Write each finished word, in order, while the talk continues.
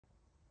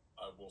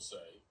will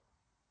say,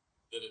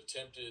 that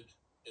attempted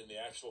in the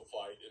actual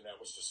fight, and that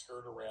was to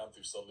skirt around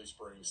through Sully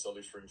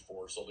Springs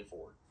 4, Sully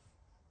Ford.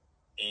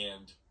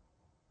 And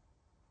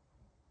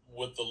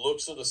with the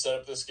looks of the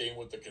setup of this game,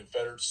 with the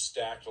Confederates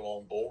stacked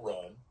along Bull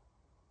Run,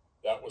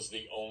 that was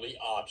the only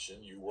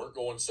option. You weren't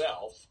going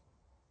south,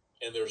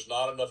 and there's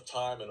not enough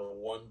time in a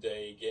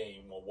one-day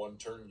game, a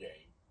one-turn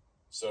game.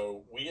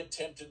 So we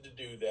attempted to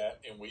do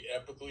that, and we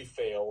epically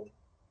failed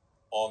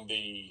on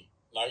the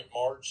night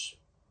march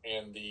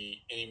and the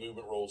any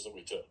movement rolls that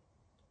we took.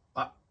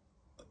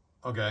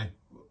 Okay,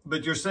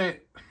 but you're saying,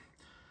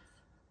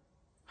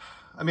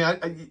 I mean, I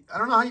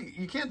don't know how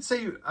you can't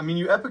say, I mean,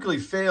 you epically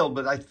failed,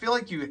 but I feel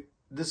like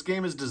this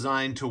game is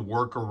designed to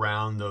work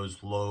around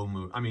those low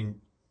moves. I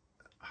mean,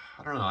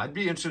 I don't know. I'd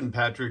be interested in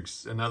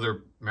Patrick's,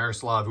 another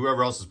Marislav,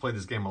 whoever else has played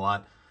this game a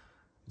lot.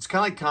 It's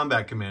kind of like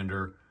Combat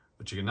Commander,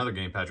 which is another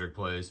game Patrick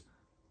plays.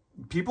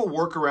 People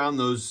work around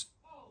those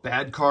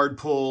bad card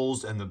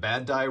pulls and the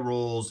bad die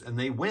rolls, and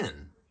they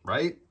win,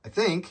 right? I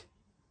think.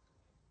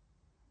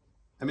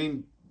 I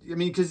mean,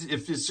 because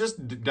if it's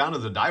just down to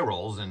the die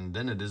rolls, and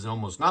then it is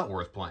almost not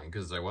worth playing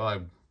because it's like, well, I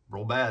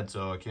roll bad,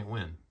 so I can't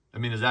win. I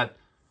mean, is that,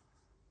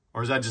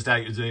 or is that just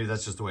maybe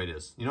that's just the way it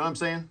is? You know what I'm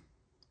saying?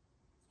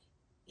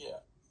 Yeah,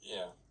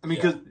 yeah. I mean,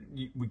 because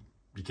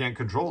you can't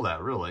control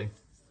that really.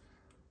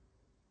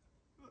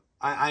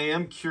 I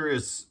am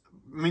curious.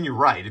 I mean, you're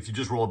right. If you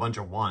just roll a bunch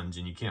of ones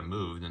and you can't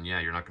move, then yeah,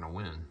 you're not going to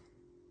win.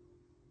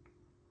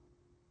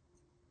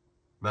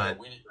 But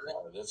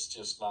that's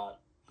just not.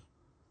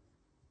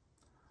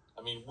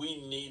 I mean, we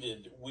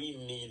needed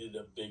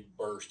a big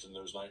burst in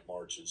those night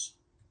marches.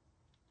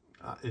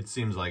 It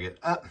seems like it.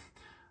 I'm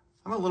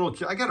a little.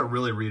 I got to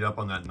really read up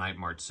on that night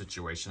march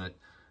situation.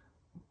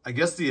 I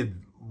guess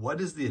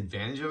what is the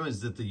advantage of it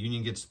is that the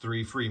Union gets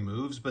 3 free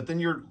moves, but then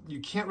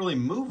you can't really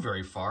move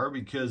very far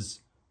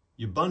because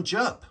you bunch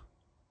up.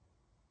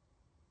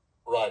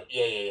 Right.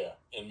 Yeah.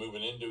 And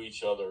moving into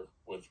each other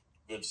with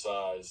good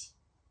size.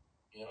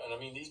 You know, and I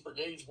mean, these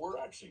brigades were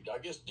actually, I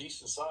guess,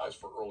 decent size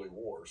for early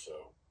war.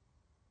 So,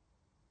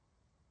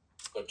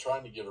 but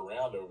trying to get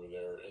around over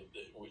there,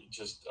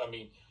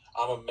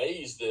 I'm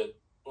amazed that.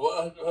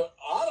 Well,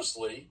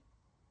 honestly,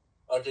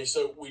 okay.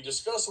 So we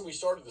discussed when we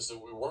started this that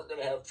we weren't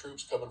going to have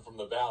troops coming from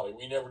the valley.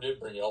 We never did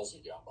bring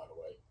Elsie down, by the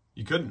way.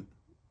 You couldn't.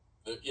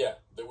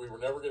 That we were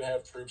never going to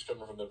have troops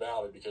coming from the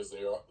valley because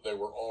they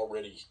were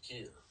already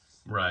here.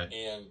 Right.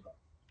 And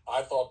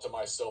I thought to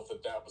myself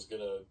that was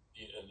going to,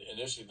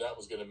 initially that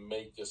was going to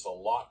make this a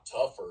lot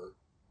tougher.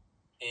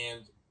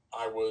 And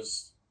I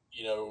was,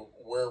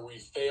 where we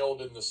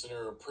failed in the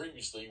scenario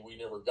previously, we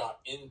never got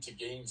into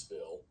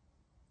Gainesville,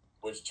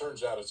 which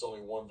turns out it's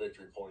only one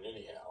victory point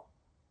anyhow.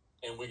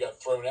 And we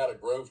got thrown out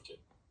of Groveton.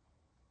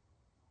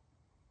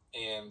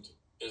 And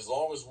as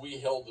long as we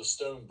held the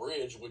stone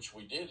bridge, which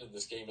we did in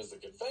this game as the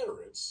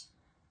Confederates,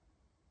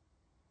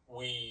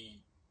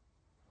 we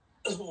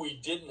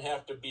didn't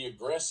have to be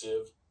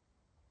aggressive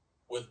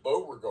with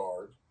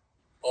Beauregard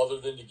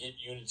other than to get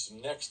units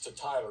next to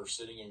Tyler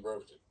sitting in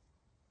Groveton.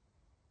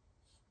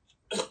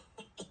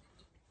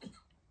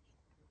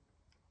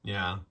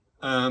 Yeah.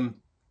 I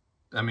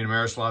mean,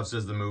 Marislav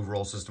says the move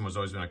roll system has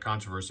always been a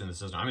controversy in the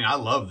system. I mean, I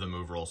love the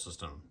move roll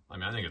system. I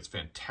mean, I think it's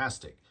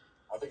fantastic.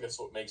 I think that's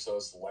what makes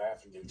us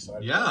laugh and get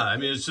excited. Yeah, I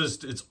mean,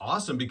 it's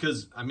awesome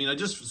because, I mean, I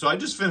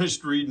just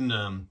finished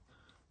reading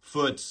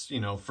Foote's,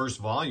 first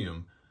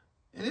volume,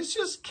 and it's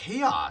just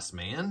chaos,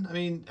 man. I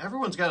mean,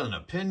 everyone's got an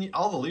opinion.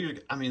 All the leaders,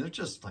 I mean, they're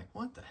just like,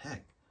 what the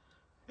heck?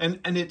 And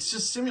it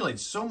just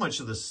simulates so much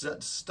of the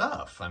set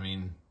stuff. I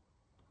mean,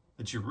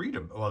 that you read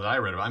about, well, that I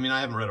read about. I mean, I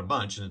haven't read a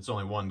bunch, and it's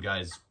only one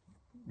guy's,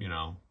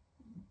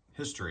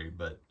 history,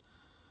 but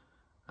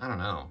I don't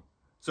know.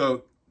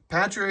 So,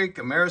 Patrick,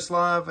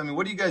 Marislav, I mean,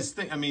 what do you guys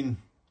think? I mean,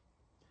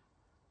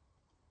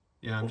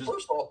 yeah,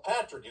 first of all,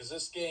 Patrick, is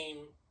this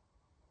game,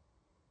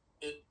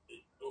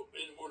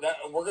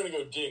 we're going to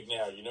go dig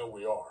now,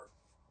 we are.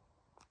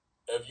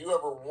 Have you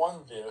ever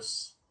won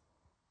this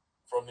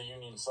from the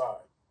Union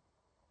side?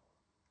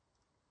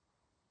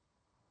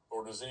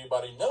 Or does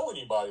anybody know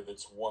anybody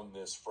that's won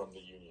this from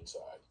the Union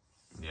side?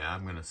 Yeah,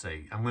 I'm gonna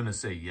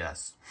say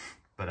yes,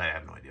 but I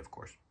have no idea, of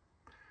course.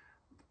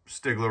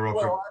 Stigler, real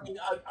quick. Well, I mean,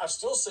 I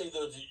still say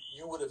though that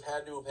you would have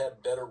had to have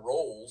had better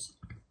rolls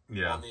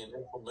on the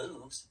initial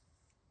moves.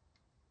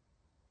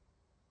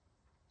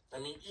 I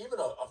mean, even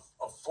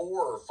a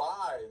 4 or 5,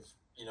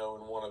 in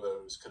one of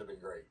those could have been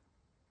great.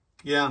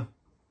 Yeah.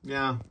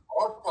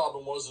 Our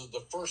problem was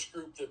the first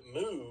group that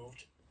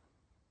moved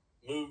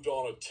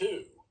on a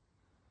 2.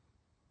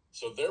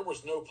 So there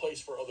was no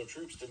place for other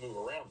troops to move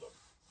around them.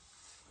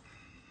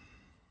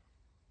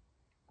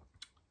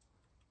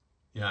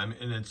 Yeah, I mean,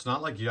 and it's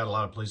not like you got a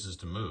lot of places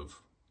to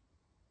move.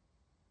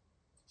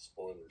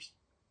 Spoilers.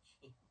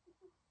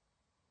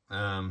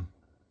 Yeah.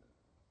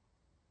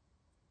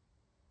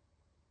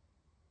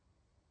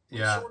 We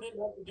sure didn't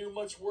have to do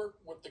much work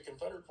with the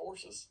Confederate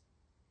forces.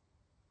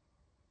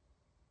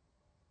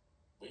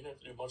 We didn't have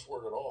to do much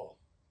work at all.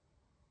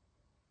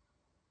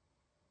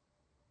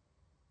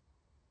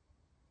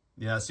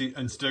 Yeah, see,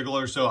 and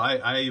Stigler. So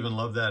I even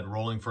love that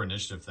rolling for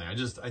initiative thing. I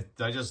just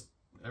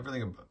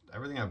everything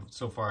I've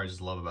so far I just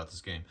love about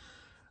this game.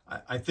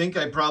 I think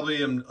I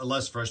probably am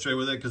less frustrated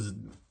with it because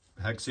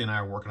Hexy and I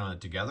are working on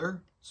it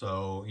together.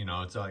 So you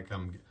know, it's like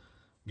I'm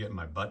getting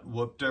my butt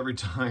whooped every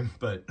time.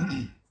 But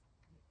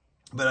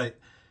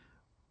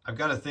I've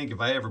got to think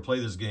if I ever play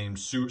this game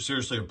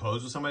seriously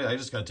opposed with somebody, I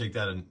just got to take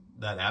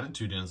that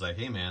attitude in. It's like,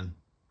 hey man,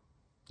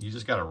 you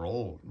just got to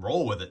roll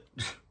with it.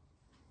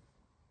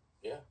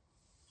 Yeah.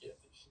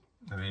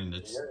 I mean,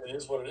 it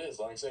is what it is.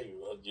 Like I say,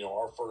 you know,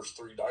 our first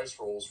 3 dice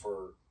rolls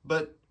for.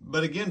 But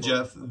again,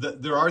 Jeff,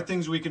 there are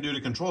things we can do to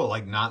control,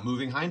 like not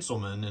moving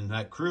Heinzelman and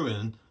that crew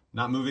in,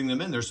 not moving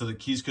them in there, so that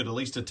Keys could at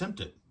least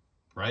attempt it,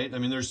 right? I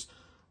mean, there's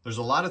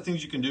a lot of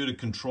things you can do to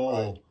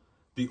control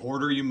the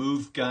order you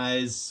move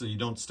guys, so you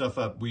don't stuff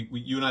up.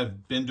 You and I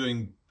have been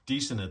doing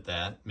decent at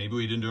that. Maybe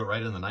we didn't do it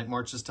right in the night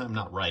march this time.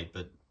 Not right,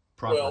 but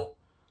proper. Well,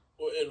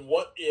 and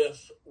what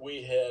if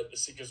we had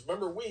see? Because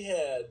remember, we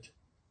had.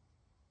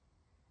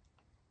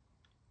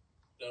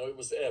 No, it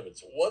was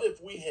Evans. What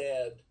if we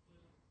had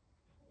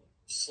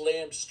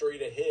slammed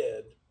straight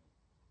ahead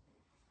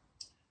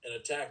and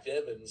attacked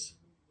Evans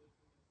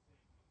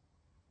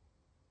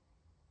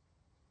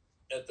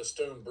at the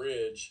stone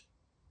bridge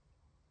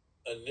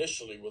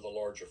initially with a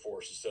larger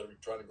force instead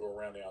of trying to go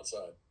around the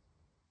outside?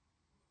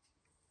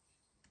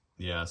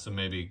 Yeah, so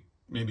maybe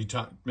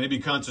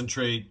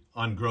concentrate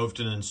on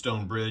Groveton and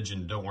Stone Bridge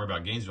and don't worry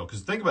about Gainesville.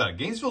 Because think about it,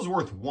 Gainesville's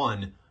worth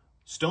 1.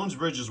 Stone's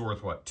Bridge is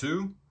worth what,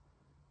 2?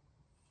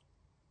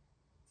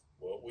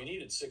 Well, we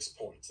needed 6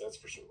 points, that's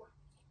for sure.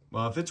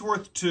 Well, if it's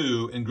worth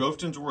 2 and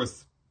Groveton's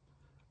worth,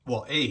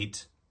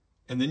 8,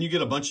 and then you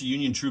get a bunch of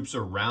Union troops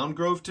around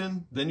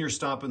Groveton, then you're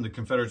stopping the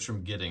Confederates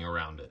from getting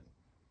around it.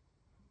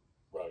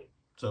 Right.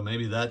 So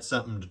maybe that's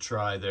something to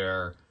try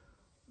there.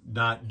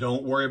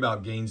 Don't worry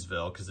about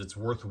Gainesville because it's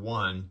worth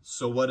 1.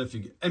 So what if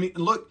you? I mean,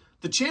 look,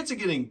 the chance of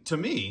getting 2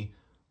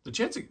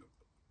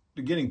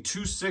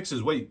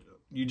 6s. Wait,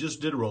 you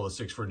just did roll a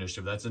 6 for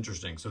initiative. That's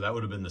interesting. So that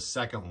would have been the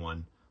second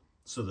one.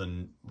 So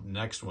the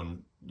next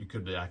one you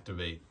could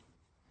activate.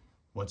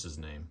 What's his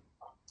name?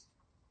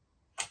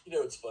 You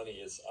know, what's funny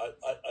is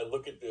I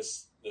look at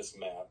this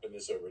map and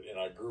this over, and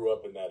I grew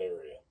up in that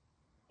area,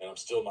 and I'm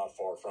still not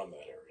far from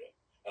that area.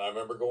 And I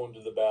remember going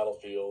to the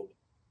battlefield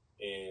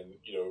and,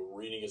 you know,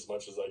 reading as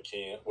much as I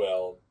can.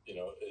 Well, you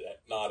know,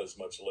 not as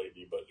much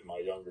lately, but in my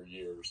younger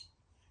years.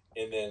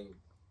 And then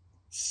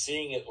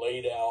seeing it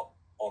laid out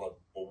on a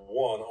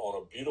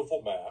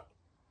beautiful map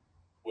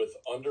with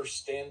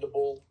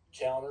understandable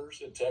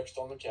counters and text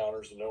on the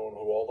counters and knowing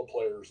who all the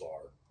players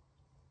are,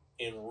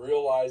 and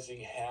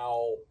realizing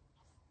how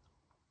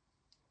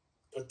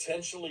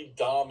potentially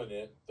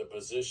dominant the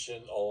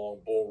position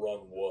along Bull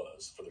Run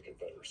was for the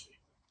Confederacy.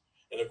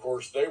 And, of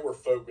course, they were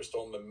focused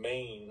on the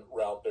main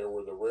route there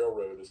where the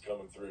railroad is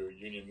coming through,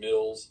 Union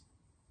Mills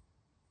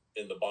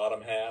in the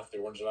bottom half, the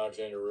Orange and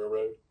Alexander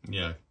Railroad.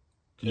 Yeah.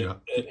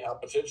 And how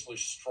potentially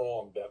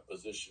strong that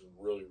position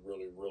really,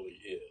 really, really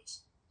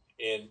is.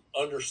 And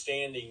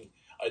understanding,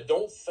 I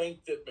don't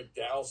think that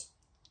McDowell's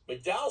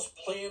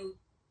plan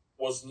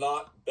was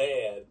not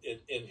bad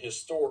in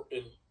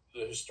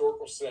the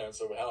historical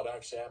sense of how it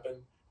actually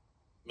happened.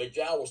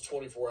 McDowell was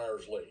 24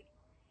 hours late,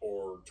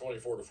 or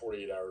 24 to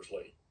 48 hours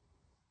late.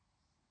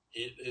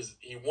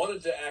 He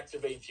wanted to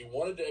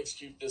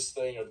execute this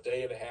thing a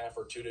day and a half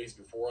or 2 days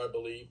before, I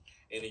believe,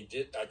 and he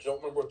did. I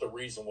don't remember what the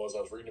reason was.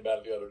 I was reading about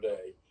it the other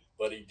day,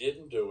 but he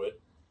didn't do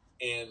it,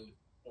 and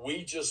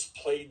we just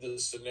played the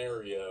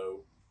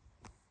scenario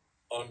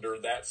under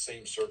that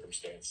same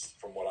circumstance,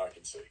 from what I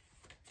can see.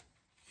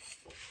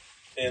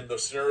 And the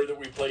scenario that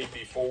we played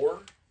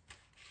before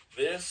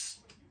this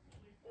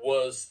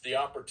was the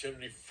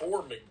opportunity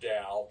for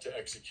McDowell to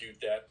execute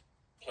that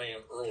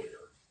plan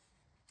earlier.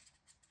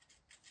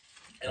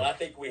 And I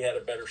think we had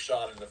a better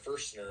shot in the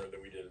first scenario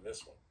than we did in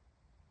this one.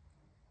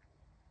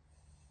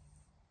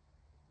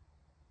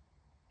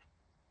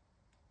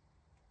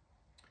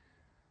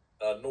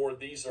 Nor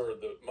these are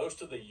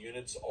most of the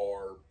units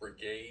are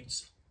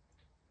brigades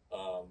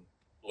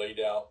laid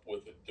out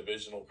with the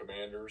divisional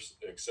commanders,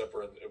 except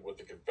for with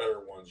the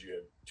Confederate ones, you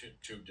have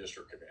two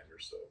district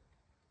commanders. So.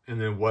 And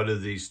then what do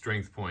these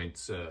strength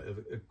points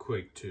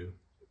equate to?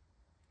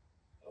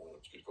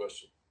 That's a good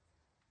question.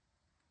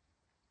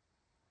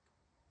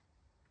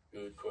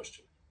 Good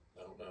question.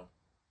 I don't know.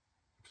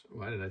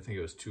 Why did I think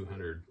it was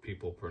 200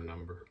 people per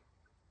number?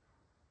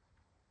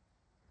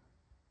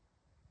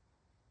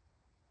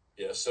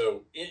 Yeah,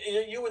 so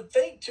you would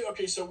think too.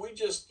 Okay, so we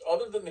just,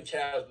 other than the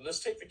let's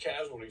take the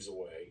casualties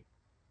away.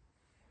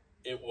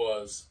 It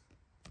was,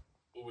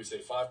 what would we say,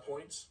 5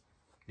 points?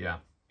 Yeah.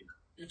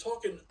 You're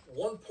talking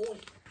 1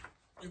 point.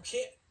 You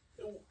can't.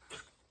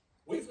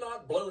 We've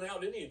not blown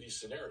out any of these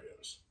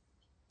scenarios.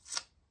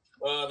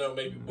 No,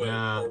 maybe.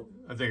 Well,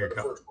 I think a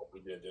couple. First one we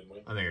did, didn't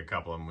we? I think a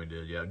couple of them we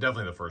did. Yeah,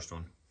 definitely the first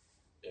one.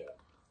 Yeah,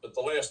 but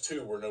the last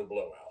two were no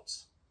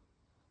blowouts.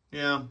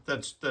 Yeah,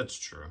 that's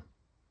true.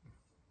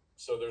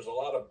 So there's a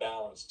lot of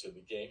balance to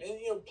the game,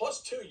 and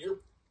plus two, you're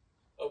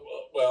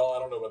Well, I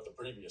don't know about the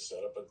previous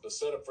setup, but the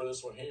setup for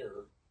this one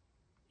here,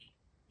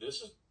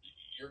 this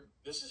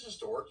is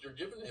historic. You're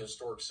given a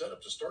historic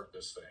setup to start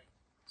this thing.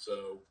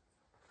 So,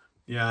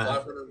 Yeah,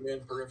 500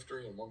 men per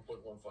infantry and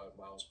 1.15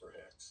 miles per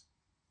hex.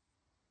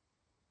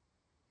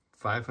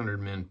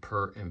 500 men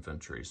per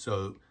infantry.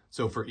 So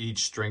for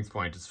each strength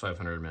point, it's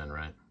 500 men,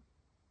 right?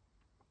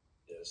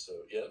 Yeah. So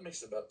yeah, it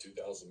makes about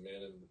 2,000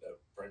 men, and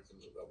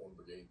Franklin's about one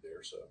brigade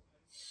there. So.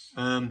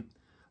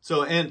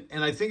 So and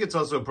I think it's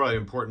also probably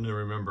important to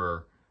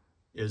remember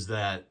is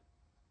that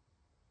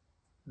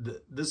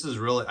this is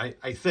really,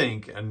 I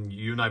think, and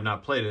you and I have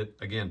not played it.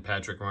 Again,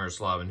 Patrick,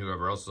 Miroslav, and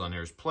whoever else is on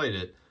here has played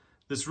it.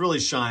 This really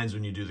shines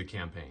when you do the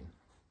campaign,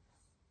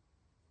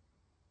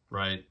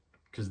 right?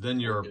 Because then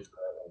you're. We'll get to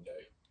that one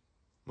day.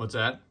 What's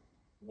that?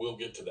 We'll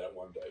get to that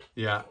one day.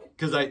 Yeah,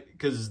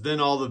 because then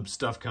all the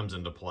stuff comes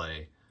into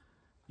play.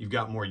 You've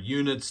got more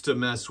units to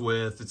mess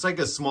with. It's like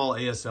a small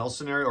ASL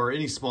scenario or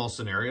any small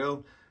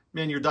scenario.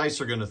 Man, your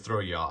dice are going to throw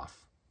you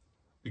off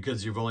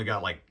because you've only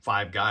got like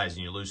 5 guys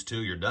and you lose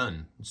 2, you're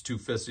done. It's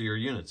 2/5 of your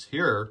units.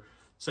 Here,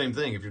 same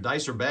thing. If your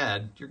dice are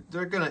bad,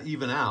 they're going to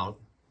even out.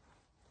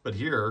 But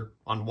here,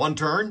 on one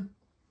turn,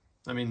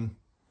 I mean,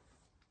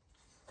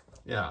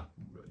 yeah,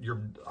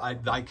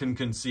 I can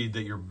concede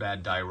that your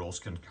bad die rolls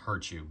can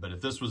hurt you. But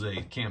if this was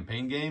a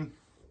campaign game,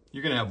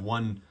 you're going to have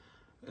one.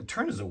 A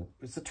turn is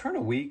it's a turn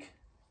a week.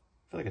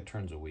 I feel like a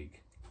turn's a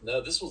week. No,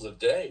 this was a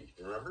day.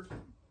 You remember?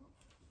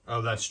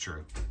 Oh, that's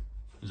true.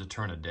 There's a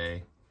turn a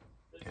day.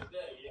 It's a day.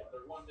 Yeah,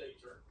 they're 1 day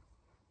turn.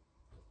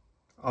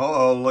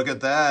 Oh, look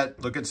at that.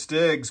 Look at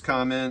Stig's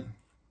comment.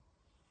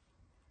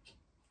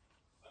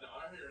 I know,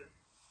 I hear it.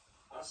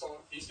 I saw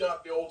him. He's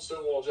got the old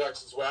Stonewall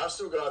Jackson's way. I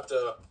still got,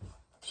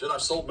 I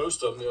sold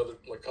most of them the other,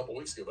 like a couple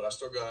weeks ago, but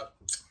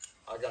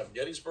I got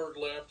Gettysburg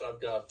left.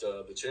 I've got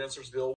the Chancellorsville